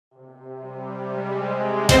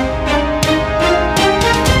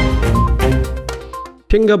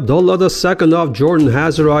King Abdullah II of Jordan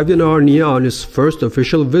has arrived in Armenia on his first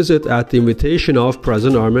official visit at the invitation of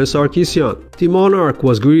President Armen Sarkissian. The monarch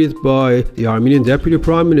was greeted by the Armenian Deputy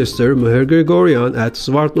PM Mher Grigoryan at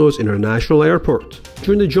Zvarnots International Airport.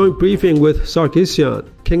 During the joint briefing with Sarkissian,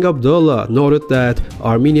 King Abdullah noted that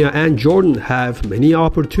Armenia and Jordan have many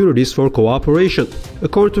opportunities for cooperation.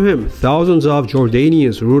 According to him, thousands of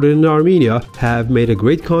Jordanians rooted in Armenia have made a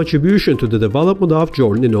great contribution to the development of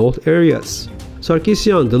Jordan in all areas.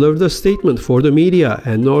 Sarkissian delivered a statement for the media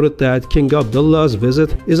and noted that King Abdullah's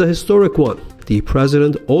visit is a historic one. The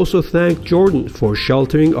president also thanked Jordan for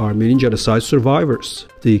sheltering Armenian Genocide survivors.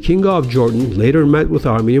 The King of Jordan later met with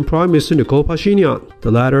Armenian Prime Minister Nikol Pashinyan.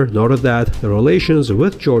 The latter noted that the relations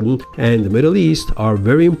with Jordan and the Middle East are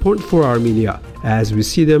very important for Armenia, as we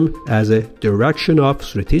see them as a direction of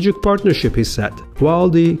strategic partnership, he said. While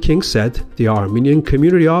the king said the Armenian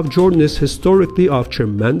community of Jordan is historically of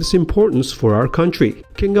tremendous importance for our country,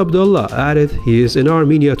 King Abdullah added he is in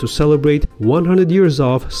Armenia to celebrate 100 years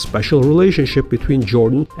of special relationship between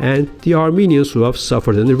Jordan and the Armenians who have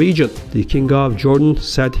suffered in the region. The King of Jordan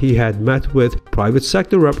said he had met with private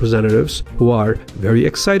sector representatives who are very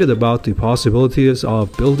excited about the possibilities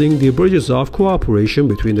of building the bridges of cooperation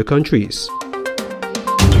between the countries.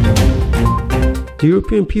 The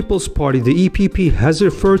European People's Party, the EPP, has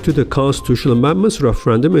referred to the constitutional amendments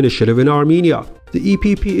referendum initiative in Armenia. The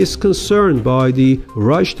EPP is concerned by the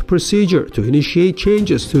rushed procedure to initiate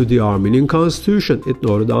changes to the Armenian constitution, it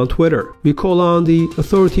noted on Twitter. We call on the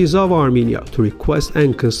authorities of Armenia to request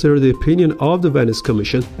and consider the opinion of the Venice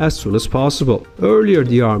Commission as soon as possible. Earlier,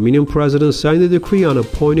 the Armenian president signed a decree on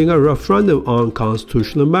appointing a referendum on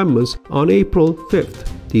constitutional amendments on April 5th.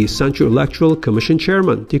 The Central Electoral Commission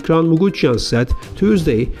Chairman Tikran Muguchyan said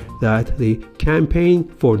Tuesday that the campaign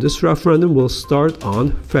for this referendum will start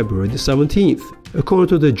on February 17th. According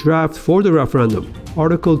to the draft for the referendum,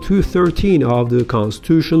 Article 213 of the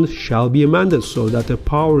Constitution shall be amended so that the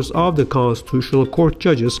powers of the Constitutional Court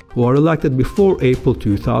judges who are elected before April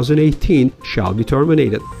 2018 shall be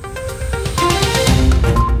terminated.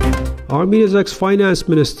 Armenia's ex-finance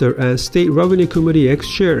minister and State Revenue Committee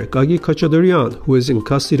ex-chair Gagi Kachadurian, who is in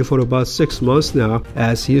custody for about 6 months now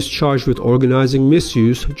as he is charged with organizing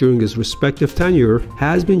misuse during his respective tenure,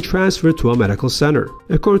 has been transferred to a medical center.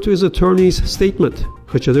 According to his attorney's statement,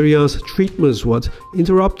 Kachadurian's treatment was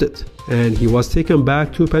interrupted and he was taken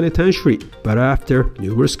back to a penitentiary, but after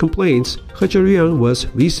numerous complaints, Kachadurian was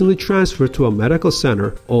recently transferred to a medical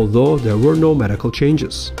center, although there were no medical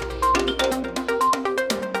changes.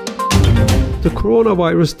 The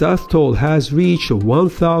coronavirus death toll has reached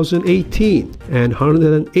 1,018 and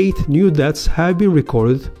 108 new deaths have been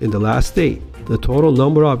recorded in the last day. The total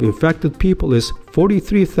number of infected people is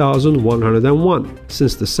 43,101.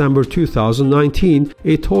 Since December 2019,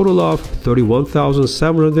 a total of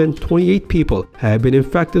 31,728 people have been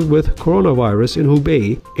infected with coronavirus in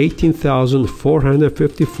Hubei,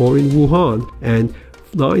 18,454 in Wuhan, and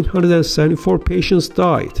 974 patients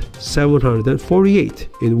died, 748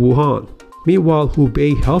 in Wuhan. Meanwhile,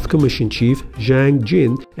 Hubei Health Commission Chief Zhang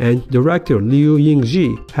Jin and Director Liu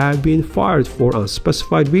Yingji have been fired for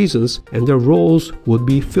unspecified reasons, and their roles would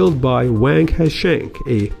be filled by Wang Hesheng,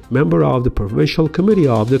 a member of the Provincial Committee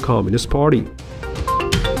of the Communist Party.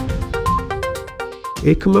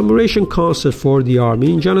 A commemoration concert for the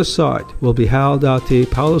Armenian Genocide will be held at the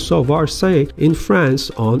Palace of Versailles in France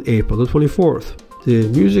on April 24th. The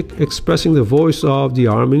music expressing the voice of the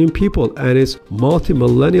Armenian people and its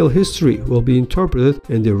multi-millennial history will be interpreted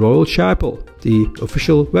in the Royal Chapel, the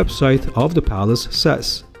official website of the palace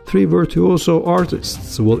says. 3 virtuoso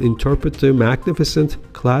artists will interpret the magnificent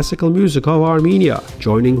classical music of Armenia,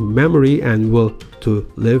 joining memory and will to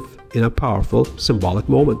live in a powerful symbolic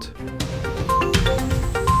moment.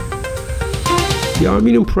 The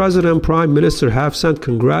Armenian President and Prime Minister have sent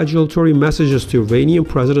congratulatory messages to Iranian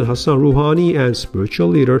President Hassan Rouhani and spiritual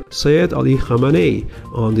leader Sayyid Ali Khamenei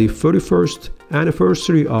on the 31st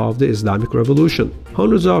anniversary of the Islamic Revolution.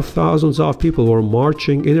 Hundreds of thousands of people were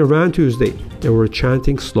marching in Iran Tuesday. They were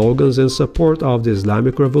chanting slogans in support of the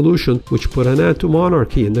Islamic Revolution, which put an end to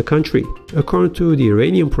monarchy in the country. According to the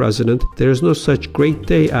Iranian president, there is no such great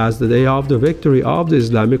day as the day of the victory of the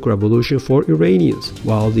Islamic Revolution for Iranians,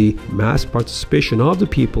 while the mass participation of the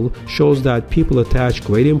people shows that people attach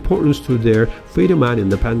great importance to their freedom and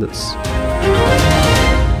independence.